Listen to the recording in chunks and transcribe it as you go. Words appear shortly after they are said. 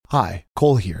Hi,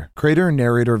 Cole here, creator and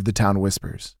narrator of The Town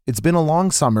Whispers. It's been a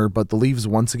long summer, but the leaves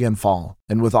once again fall,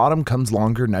 and with autumn comes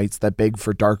longer nights that beg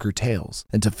for darker tales.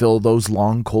 And to fill those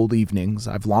long, cold evenings,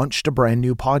 I've launched a brand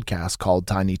new podcast called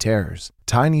Tiny Terrors.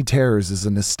 Tiny Terrors is a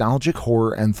nostalgic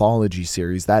horror anthology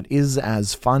series that is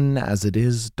as fun as it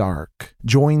is dark.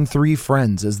 Join three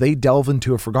friends as they delve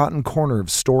into a forgotten corner of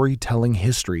storytelling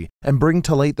history and bring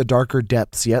to light the darker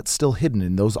depths yet still hidden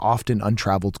in those often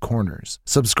untraveled corners.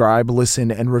 Subscribe,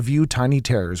 listen, and review Tiny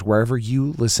Terrors wherever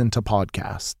you listen to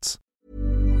podcasts.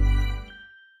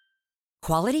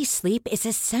 Quality sleep is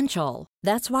essential.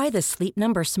 That's why the Sleep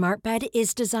Number Smart Bed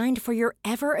is designed for your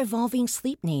ever-evolving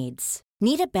sleep needs.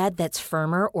 Need a bed that's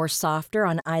firmer or softer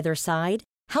on either side?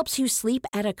 Helps you sleep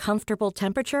at a comfortable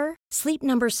temperature? Sleep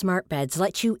Number Smart Beds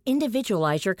let you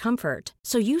individualize your comfort,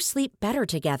 so you sleep better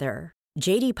together.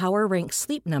 J.D. Power ranks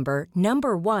Sleep Number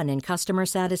number 1 in customer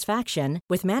satisfaction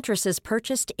with mattresses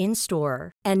purchased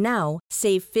in-store. And now,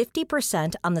 save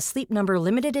 50% on the Sleep Number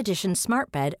Limited Edition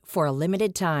Smart Bed for a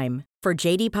limited time. For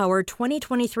J.D. Power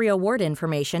 2023 award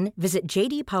information, visit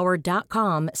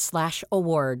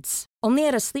jdpower.com/awards. Only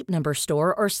at a Sleep Number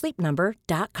store or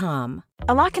sleepnumber.com.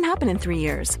 A lot can happen in 3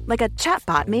 years, like a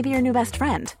chatbot may be your new best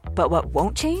friend. But what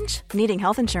won't change? Needing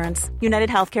health insurance. United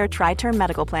Healthcare Tri-Term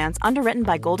Medical Plans, underwritten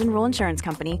by Golden Rule Insurance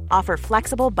Company, offer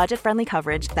flexible, budget-friendly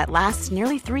coverage that lasts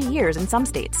nearly 3 years in some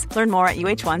states. Learn more at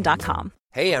uh1.com.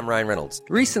 Hey, I'm Ryan Reynolds.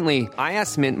 Recently, I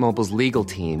asked Mint Mobile's legal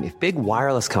team if big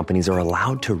wireless companies are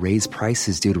allowed to raise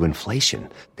prices due to inflation.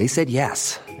 They said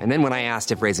yes. And then when I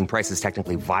asked if raising prices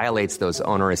technically violates those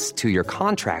onerous two-year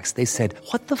contracts, they said,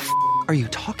 "What the f*** are you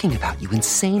talking about, you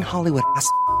insane Hollywood ass?"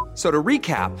 So to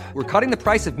recap, we're cutting the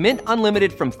price of Mint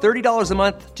Unlimited from $30 a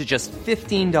month to just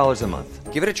 $15 a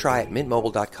month. Give it a try at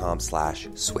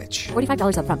mintmobile.com/switch.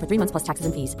 $45 up front for 3 months plus taxes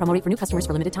and fees. Promo rate for new customers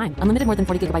for limited time. Unlimited more than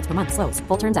 40 gigabytes per month. Slows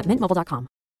full terms at mintmobile.com.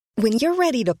 When you're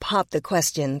ready to pop the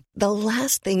question, the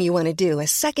last thing you want to do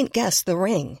is second-guess the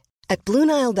ring. At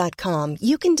BlueNile.com,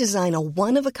 you can design a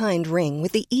one-of-a-kind ring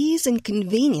with the ease and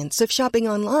convenience of shopping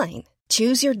online.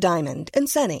 Choose your diamond and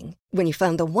setting. When you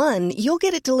find the one, you'll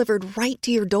get it delivered right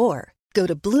to your door. Go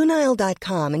to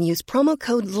BlueNile.com and use promo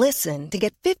code LISTEN to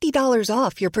get $50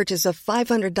 off your purchase of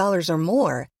 $500 or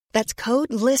more. That's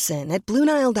code LISTEN at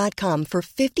BlueNile.com for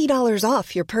 $50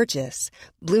 off your purchase.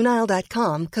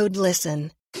 BlueNile.com, code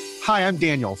LISTEN. Hi, I'm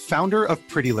Daniel, founder of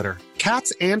Pretty Litter.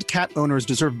 Cats and cat owners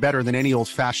deserve better than any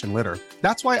old-fashioned litter.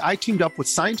 That's why I teamed up with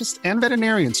scientists and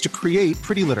veterinarians to create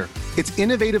Pretty Litter. Its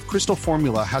innovative crystal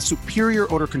formula has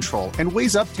superior odor control and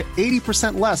weighs up to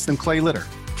 80% less than clay litter.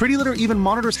 Pretty Litter even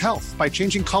monitors health by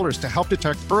changing colors to help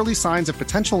detect early signs of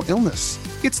potential illness.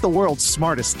 It's the world's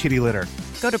smartest kitty litter.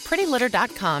 Go to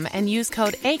prettylitter.com and use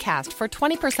code ACAST for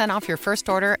 20% off your first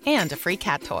order and a free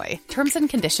cat toy. Terms and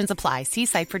conditions apply. See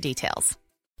site for details.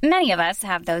 Many of us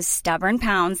have those stubborn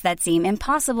pounds that seem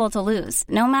impossible to lose,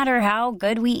 no matter how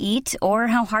good we eat or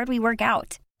how hard we work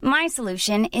out. My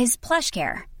solution is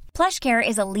PlushCare. PlushCare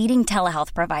is a leading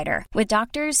telehealth provider with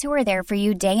doctors who are there for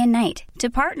you day and night to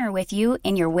partner with you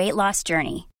in your weight loss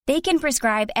journey. They can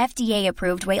prescribe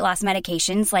FDA-approved weight loss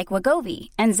medications like Wegovy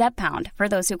and Zepbound for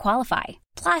those who qualify.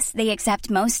 Plus, they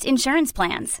accept most insurance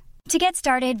plans. To get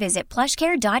started, visit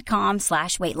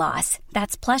plushcare.com/weightloss.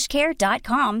 That's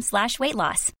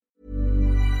plushcare.com/weightloss.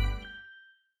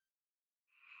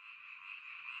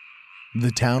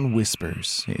 The Town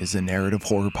Whispers is a narrative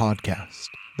horror podcast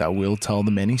that will tell the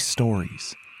many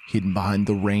stories hidden behind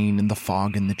the rain and the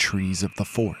fog in the trees of the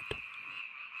fort.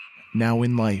 Now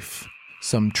in life,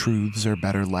 some truths are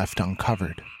better left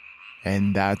uncovered,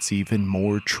 and that's even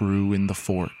more true in the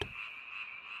fort.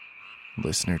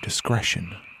 Listener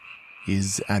discretion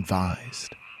is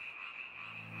advised.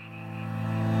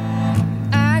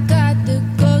 I got the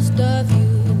ghost of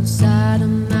you inside of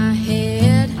my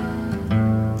head.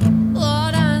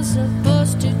 What I'm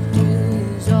supposed to do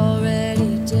is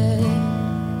already dead.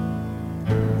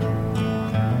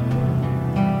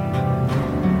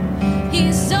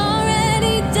 He's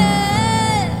already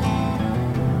dead.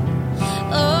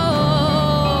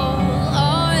 Oh,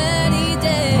 already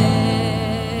dead.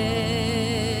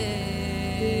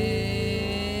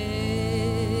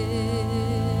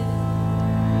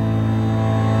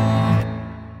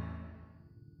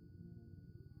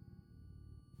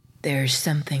 There's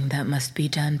something that must be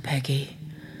done, Peggy.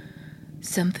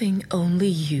 Something only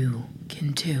you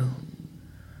can do.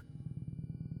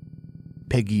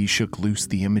 Peggy shook loose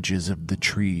the images of the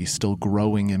tree still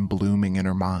growing and blooming in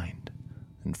her mind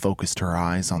and focused her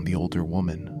eyes on the older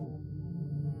woman.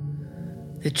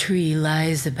 The tree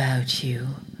lies about you.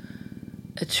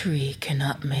 A tree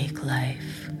cannot make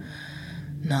life.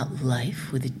 Not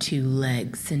life with 2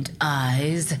 legs and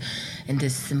eyes and a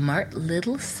smart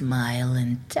little smile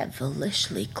and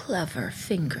devilishly clever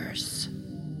fingers.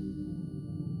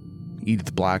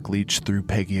 Edith Blackleach threw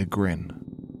Peggy a grin,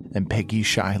 and Peggy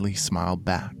shyly smiled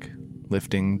back,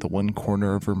 lifting the one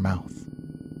corner of her mouth.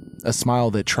 A smile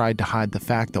that tried to hide the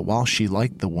fact that while she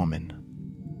liked the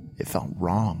woman, it felt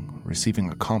wrong receiving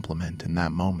a compliment in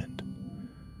that moment.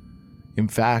 In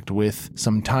fact, with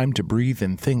some time to breathe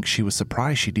and think, she was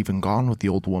surprised she'd even gone with the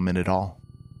old woman at all.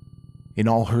 In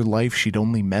all her life, she'd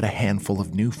only met a handful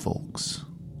of new folks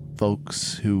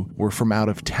who were from out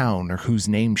of town or whose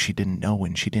names she didn't know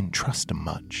and she didn't trust them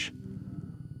much.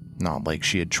 Not like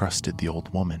she had trusted the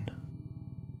old woman.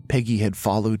 Peggy had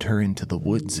followed her into the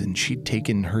woods and she'd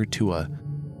taken her to a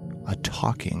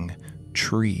talking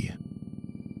tree.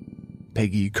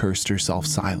 Peggy cursed herself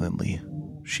silently.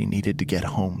 She needed to get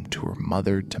home to her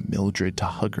mother, to Mildred, to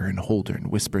hug her and hold her and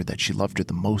whisper that she loved her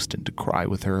the most and to cry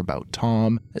with her about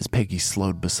Tom as Peggy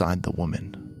slowed beside the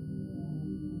woman.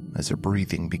 As her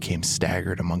breathing became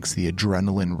staggered amongst the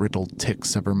adrenaline-riddled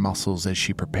ticks of her muscles as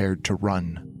she prepared to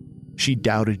run. She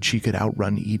doubted she could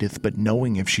outrun Edith, but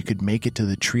knowing if she could make it to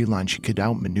the tree line, she could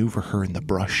outmaneuver her in the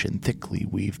brush and thickly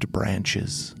weaved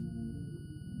branches.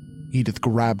 Edith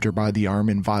grabbed her by the arm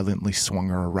and violently swung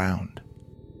her around.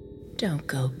 Don't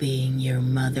go being your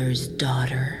mother's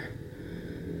daughter.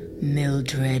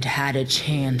 Mildred had a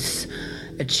chance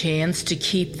to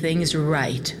keep things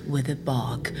right with the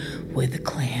bog, with the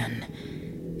clan,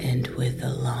 and with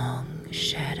the long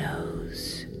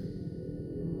shadows.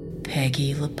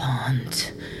 Peggy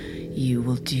LaPont, you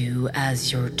will do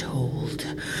as you're told.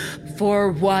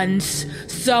 For once,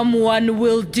 someone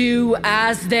will do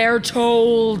as they're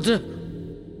told.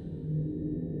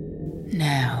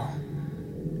 Now,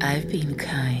 I've been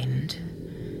kind,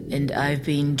 and I've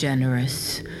been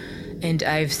generous, and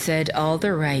I've said all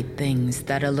the right things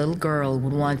that a little girl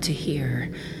would want to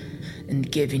hear,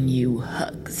 and given you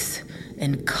hugs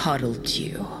and cuddled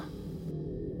you.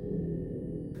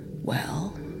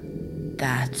 Well,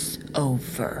 that's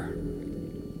over.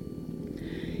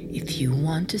 If you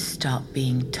want to stop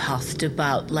being tossed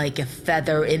about like a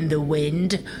feather in the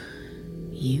wind,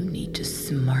 you need to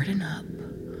smarten up,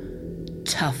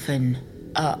 toughen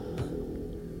up.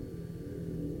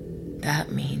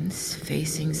 That means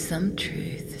facing some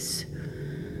truths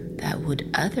that would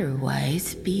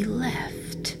otherwise be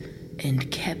left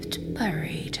and kept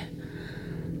buried.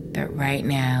 But right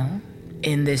now,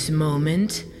 in this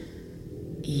moment,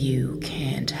 you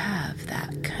can't have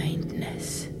that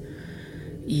kindness.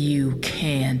 You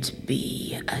can't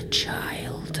be a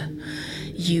child.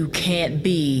 You can't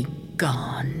be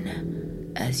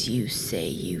gone, as you say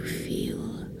you feel.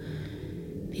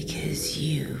 Because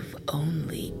you've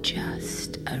only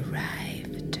just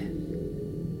arrived.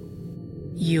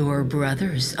 Your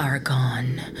brothers are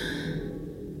gone,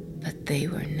 but they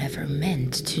were never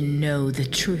meant to know the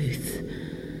truth,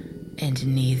 and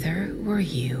neither were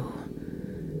you.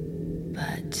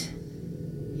 But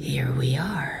here we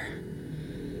are.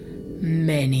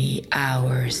 Many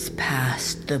hours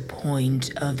past the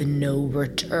point of no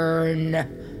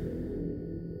return.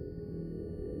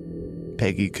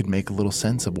 Peggy could make a little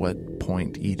sense of what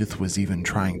point Edith was even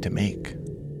trying to make,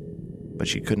 but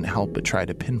she couldn't help but try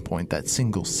to pinpoint that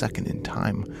single second in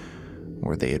time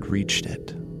where they had reached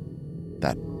it,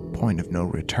 that point of no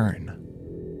return.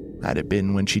 Had it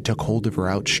been when she took hold of her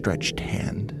outstretched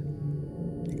hand,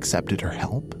 accepted her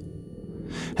help?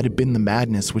 Had it been the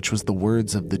madness which was the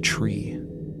words of the tree?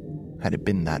 Had it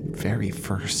been that very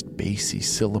first bassy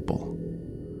syllable?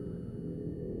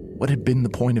 What had been the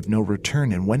point of no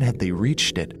return, and when had they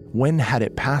reached it? When had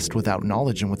it passed without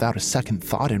knowledge and without a second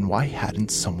thought, and why hadn't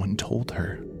someone told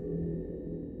her?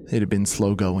 It had been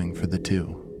slow going for the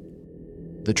two.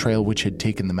 The trail which had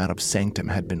taken them out of Sanctum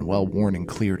had been well worn and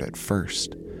cleared at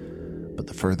first, but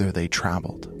the further they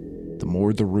traveled, the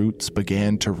more the roots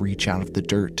began to reach out of the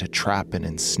dirt to trap and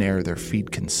ensnare their feet,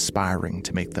 conspiring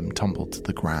to make them tumble to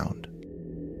the ground.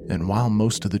 And while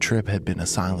most of the trip had been a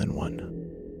silent one,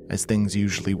 as things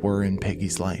usually were in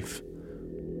Peggy's life,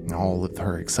 all of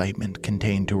her excitement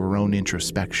contained to her own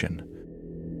introspection,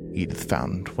 Edith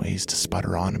found ways to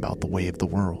sputter on about the way of the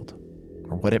world,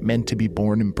 or what it meant to be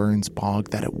born in Burns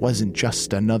Bog, that it wasn't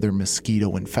just another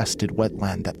mosquito-infested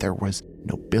wetland, that there was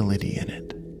nobility in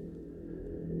it.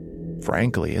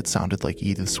 Frankly, it sounded like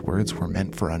Edith's words were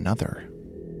meant for another,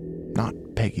 not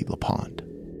Peggy LaPont.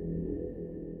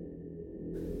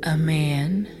 A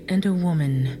man and a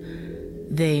woman,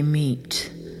 they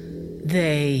meet,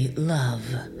 they love.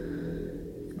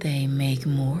 They make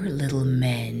more little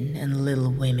men and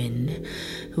little women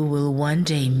who will one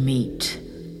day meet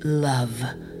love,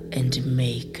 and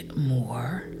make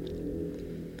more.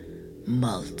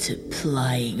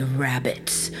 Multiplying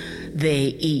rabbits. They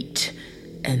eat,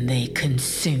 and they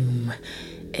consume,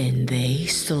 and they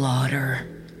slaughter.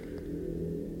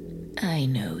 I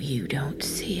know you don't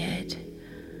see it,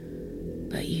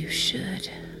 but you should.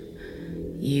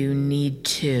 You need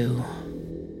to.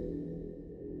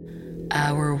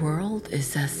 Our world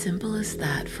is as simple as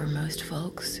that for most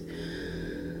folks.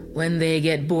 When they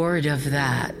get bored of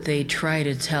that, they try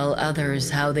to tell others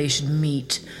how they should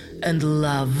meet and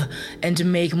love and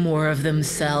make more of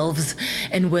themselves.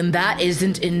 And when that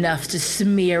isn't enough to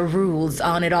smear rules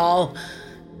on it all,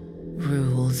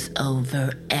 rules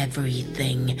over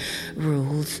everything,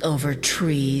 rules over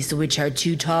trees which are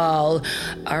too tall,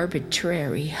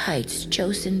 arbitrary heights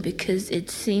chosen because it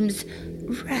seems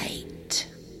right.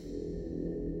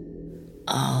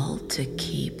 All to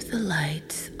keep the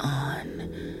lights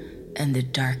on and the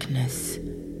darkness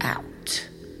out.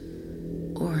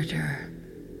 Order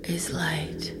is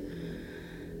light,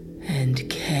 and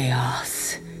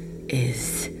chaos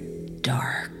is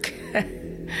dark.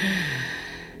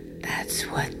 That's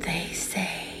what they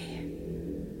say.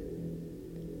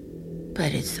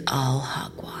 But it's all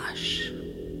hogwash.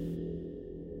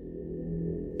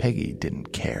 Peggy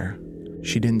didn't care.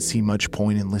 She didn't see much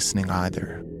point in listening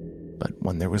either. But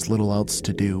when there was little else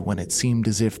to do, when it seemed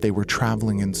as if they were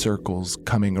traveling in circles,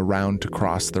 coming around to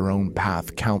cross their own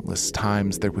path countless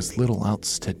times, there was little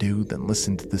else to do than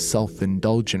listen to the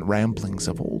self-indulgent ramblings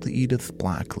of old Edith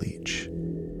Blackleach.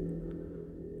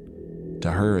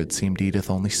 To her, it seemed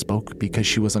Edith only spoke because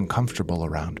she was uncomfortable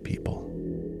around people,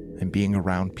 and being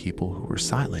around people who were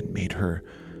silent made her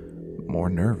more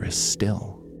nervous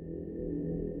still.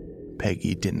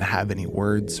 Peggy didn't have any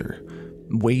words or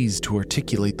ways to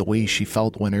articulate the way she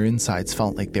felt when her insides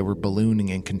felt like they were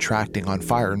ballooning and contracting on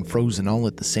fire and frozen all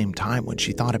at the same time when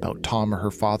she thought about Tom or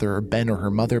her father or Ben or her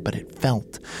mother, but it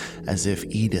felt as if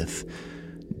Edith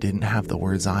didn't have the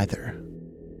words either.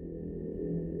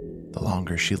 The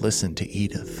longer she listened to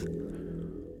Edith,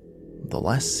 the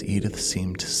less Edith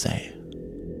seemed to say.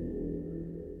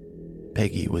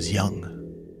 Peggy was young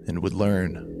and would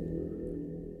learn,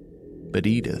 but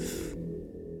Edith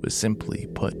was simply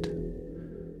put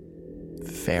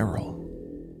feral.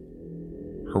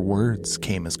 Her words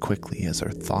came as quickly as her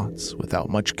thoughts, without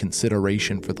much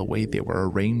consideration for the way they were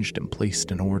arranged and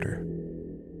placed in order.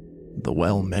 The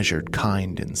well-measured,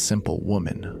 kind, and simple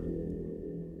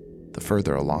woman, the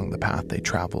further along the path they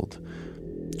traveled,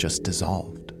 just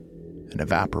dissolved and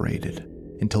evaporated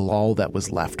until all that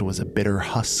was left was a bitter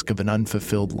husk of an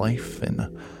unfulfilled life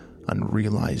and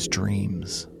unrealized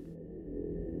dreams.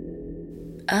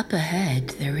 Up ahead,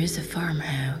 there is a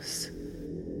farmhouse.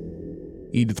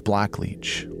 Edith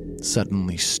Blackleach,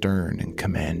 suddenly stern and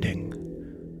commanding,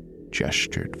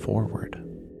 gestured forward.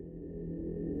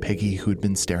 Peggy, who'd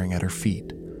been staring at her feet,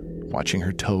 watching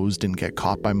her toes didn't get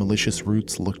caught by malicious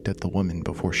roots, looked at the woman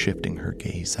before shifting her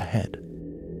gaze ahead.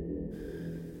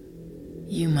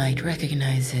 You might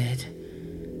recognize it.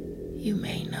 You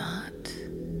may not.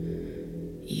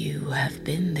 You have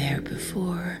been there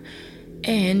before,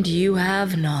 and you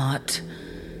have not.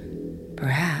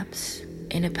 Perhaps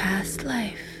in a past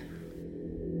life.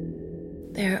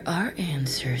 There are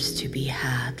answers to be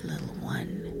had, little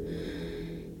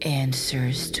one.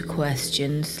 Answers to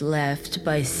questions left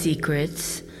by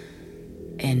secrets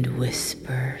and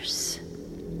whispers.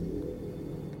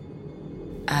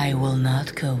 I will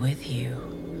not go with you.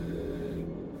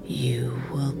 You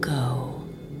will go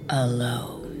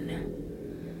alone.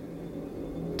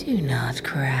 Do not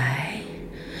cry.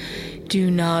 Do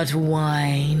not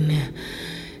whine.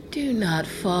 Do not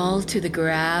fall to the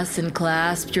grass and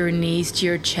clasp your knees to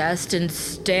your chest and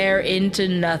stare into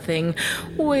nothing,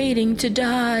 waiting to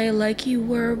die like you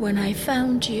were when I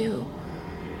found you.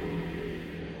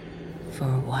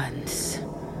 For once,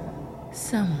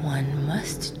 someone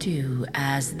must do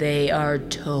as they are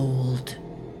told.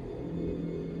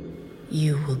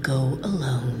 You will go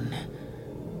alone,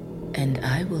 and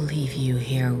I will leave you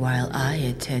here while I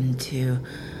attend to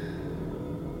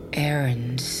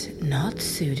errands not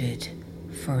suited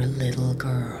for little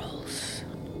girls.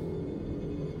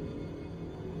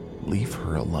 Leave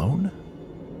her alone?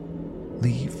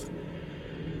 Leave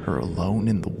her alone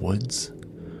in the woods?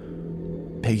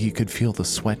 Peggy could feel the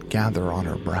sweat gather on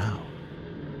her brow.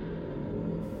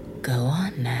 Go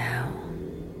on now,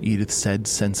 Edith said,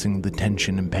 sensing the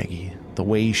tension in Peggy, the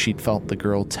way she'd felt the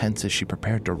girl tense as she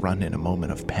prepared to run in a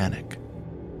moment of panic.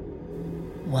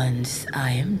 Once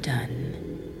I am done,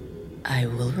 I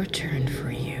will return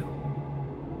for you.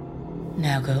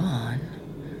 Now go on.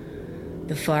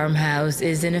 The farmhouse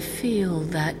is in a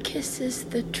field that kisses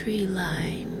the tree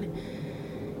line.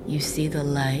 You see the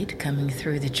light coming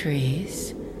through the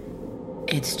trees?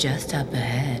 It's just up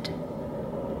ahead.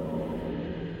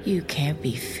 You can't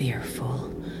be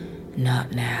fearful.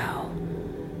 Not now.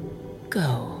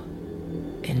 Go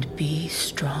and be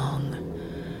strong.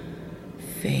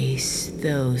 Face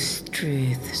those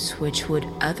truths which would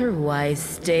otherwise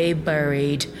stay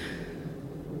buried.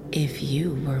 If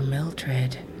you were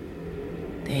Mildred,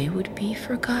 they would be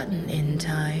forgotten in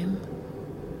time.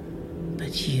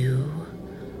 But you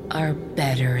are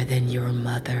better than your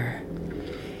mother.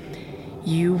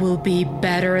 You will be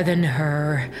better than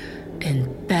her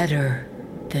and better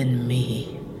than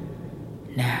me.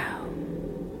 Now,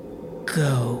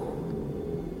 go.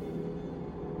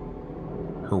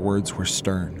 Her words were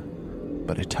stern,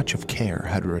 but a touch of care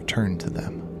had returned to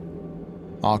them.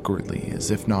 Awkwardly,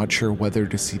 as if not sure whether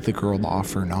to see the girl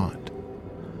off or not,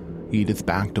 Edith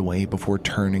backed away before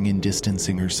turning and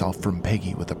distancing herself from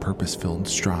Peggy with a purpose-filled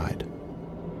stride.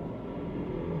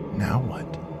 Now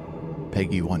what?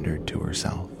 Peggy wondered to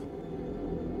herself.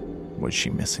 Was she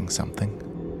missing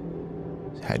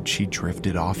something? Had she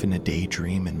drifted off in a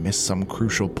daydream and missed some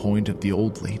crucial point of the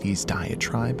old lady's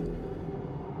diatribe?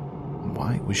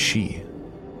 Why was she,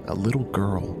 a little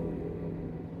girl,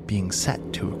 being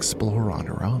set to explore on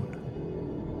her own?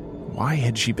 Why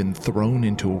had she been thrown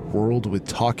into a world with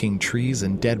talking trees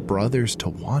and dead brothers to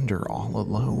wander all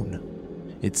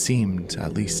alone? It seemed,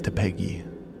 at least to Peggy,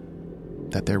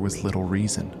 that there was little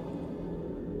reason.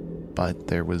 But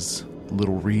there was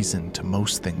little reason to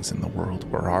most things in the world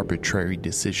where arbitrary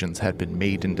decisions had been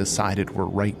made and decided were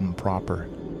right and proper.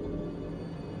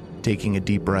 Taking a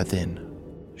deep breath in,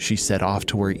 she set off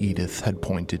to where Edith had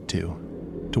pointed to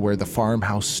where the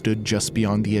farmhouse stood just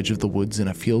beyond the edge of the woods in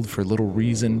a field for little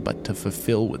reason but to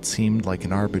fulfill what seemed like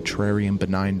an arbitrary and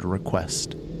benign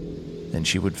request. And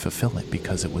she would fulfill it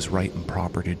because it was right and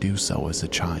proper to do so as a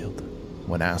child,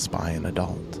 when asked by an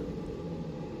adult.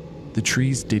 The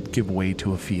trees did give way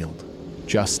to a field,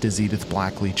 just as Edith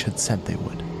Blackleach had said they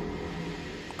would.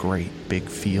 Great big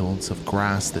fields of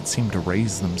grass that seemed to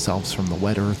raise themselves from the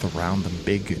wet earth around them,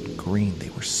 big and green. They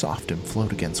were soft and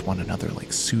float against one another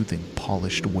like soothing,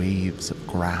 polished waves of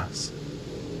grass.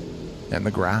 And the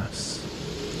grass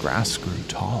grew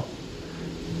tall.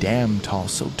 Damn tall,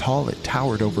 so tall it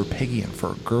towered over Peggy, and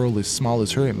for a girl as small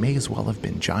as her, it may as well have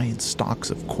been giant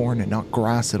stalks of corn and not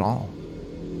grass at all.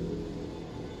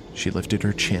 She lifted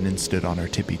her chin and stood on her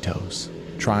tippy toes,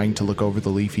 trying to look over the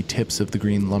leafy tips of the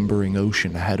green lumbering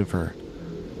ocean ahead of her.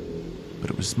 But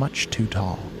it was much too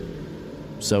tall.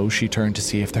 So she turned to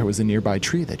see if there was a nearby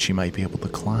tree that she might be able to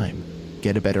climb,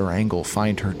 get a better angle,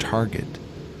 find her target,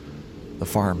 the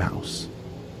farmhouse.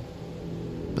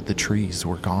 But the trees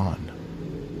were gone.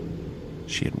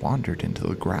 She had wandered into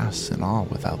the grass and all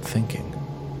without thinking.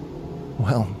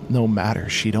 Well, no matter,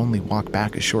 she'd only walk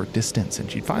back a short distance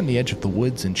and she'd find the edge of the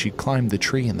woods and she'd climb the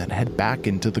tree and then head back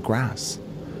into the grass.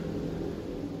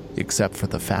 Except for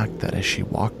the fact that as she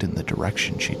walked in the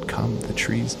direction she'd come, the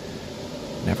trees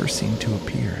never seemed to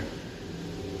appear.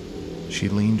 She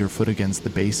leaned her foot against the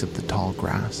base of the tall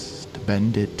grass to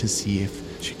bend it to see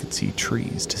if she could see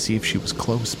trees, to see if she was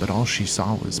close, but all she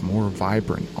saw was more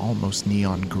vibrant, almost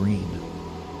neon green.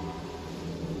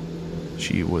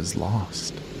 She was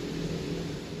lost.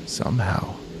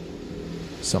 Somehow,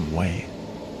 some way,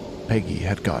 Peggy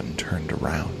had gotten turned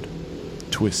around,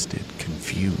 twisted,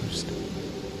 confused.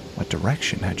 What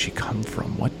direction had she come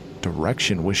from? What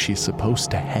direction was she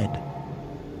supposed to head?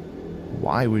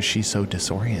 Why was she so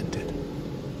disoriented?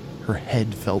 Her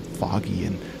head felt foggy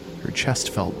and her chest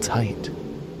felt tight.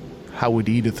 How would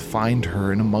Edith find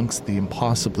her in amongst the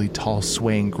impossibly tall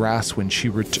swaying grass when she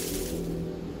returned?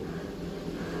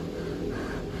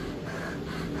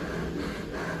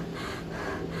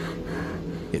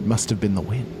 It must have been the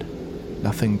wind.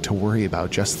 Nothing to worry about,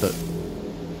 just the...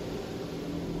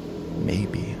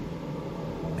 Maybe,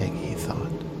 Peggy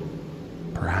thought.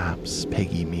 Perhaps,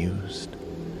 Peggy mused.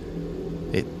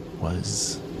 It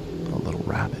was a little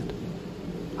rabbit,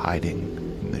 hiding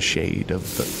in the shade of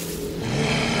the...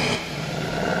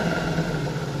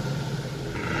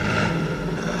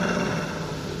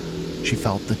 She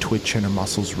felt the twitch in her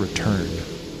muscles return.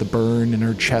 The burn in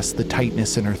her chest, the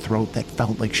tightness in her throat that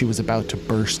felt like she was about to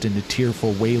burst into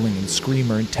tearful wailing and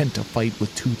screamer, intent to fight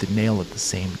with tooth and nail at the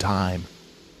same time.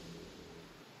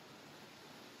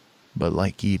 But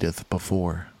like Edith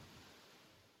before,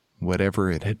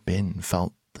 whatever it had been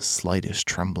felt the slightest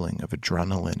trembling of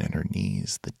adrenaline in her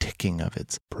knees, the ticking of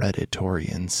its predatory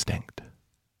instinct.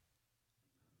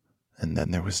 And then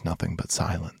there was nothing but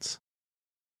silence.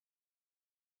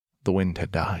 The wind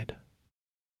had died.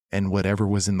 and whatever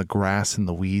was in the grass and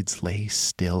the weeds lay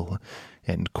still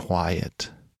and quiet.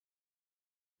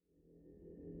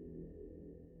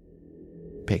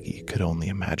 Peggy could only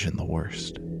imagine the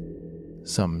worst.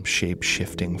 Some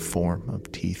shape-shifting form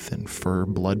of teeth and fur,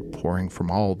 blood pouring from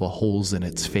all the holes in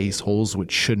its face, holes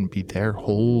which shouldn't be there,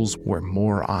 holes where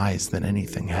more eyes than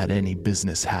anything had any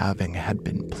business having had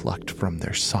been plucked from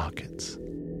their sockets.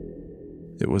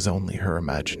 It was only her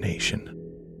imagination,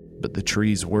 but the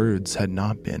tree's words had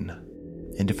not been.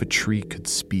 And if a tree could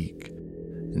speak,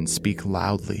 and speak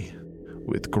loudly,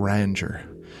 with grandeur,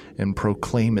 and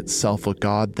proclaim itself a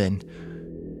god, then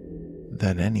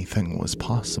anything was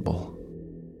possible.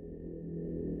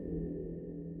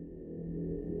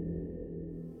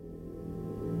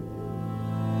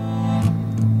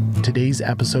 Today's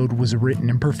episode was written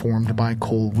and performed by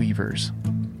Cole Weavers.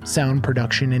 Sound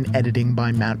production and editing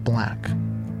by Matt Black.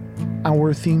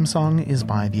 Our theme song is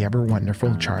by the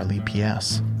ever-wonderful Charlie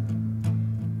P.S.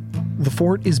 The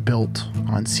fort is built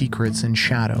on secrets and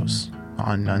shadows,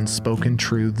 on unspoken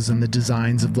truths and the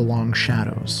designs of the long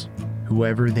shadows,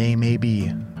 whoever they may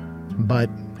be. But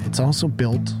it's also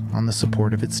built on the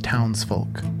support of its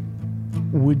townsfolk.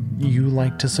 Would you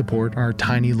like to support our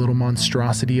tiny little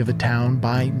monstrosity of a town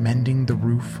by mending the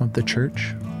roof of the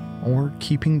church? Or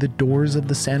keeping the doors of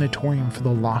the sanatorium for the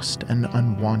lost and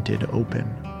unwanted open?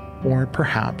 Or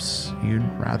perhaps you'd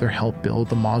rather help build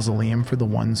the mausoleum for the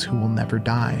ones who will never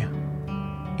die?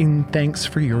 In thanks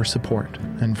for your support,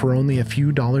 and for only a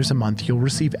few dollars a month, you'll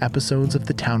receive episodes of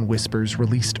The Town Whispers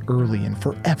released early and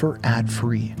forever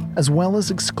ad-free, as well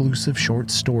as exclusive short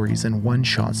stories and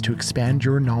one-shots to expand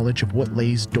your knowledge of what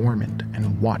lays dormant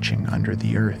and watching under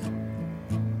the earth.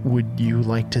 Would you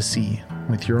like to see,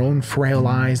 with your own frail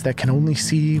eyes that can only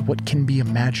see what can be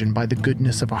imagined by the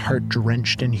goodness of a heart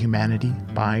drenched in humanity,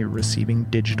 by receiving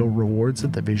digital rewards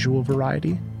of the visual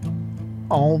variety?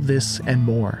 All this and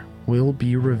more will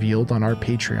be revealed on our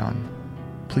Patreon.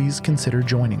 Please consider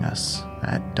joining us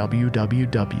at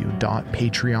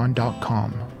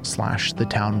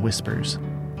www.patreon.com/thetownwhispers.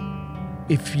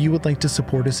 If you would like to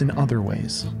support us in other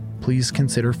ways, please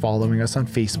consider following us on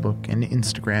Facebook and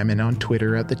Instagram and on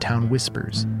Twitter at The Town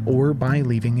Whispers, or by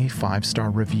leaving a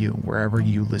 5-star review wherever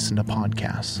you listen to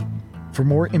podcasts. For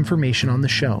more information on the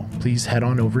show, please head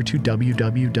on over to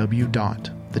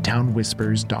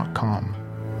www.thetownwhispers.com.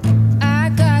 I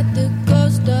got the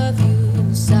ghost of you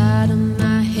inside of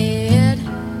my head.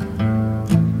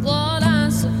 What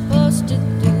I'm supposed to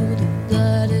do, the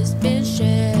blood has been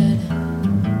shed.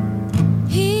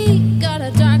 He got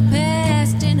a dark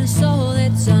past in a soul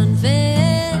that's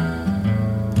unfed.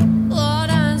 What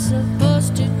I'm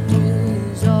supposed to do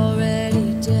is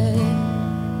already dead.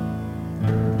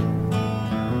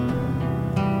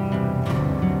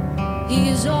 He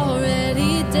is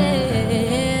already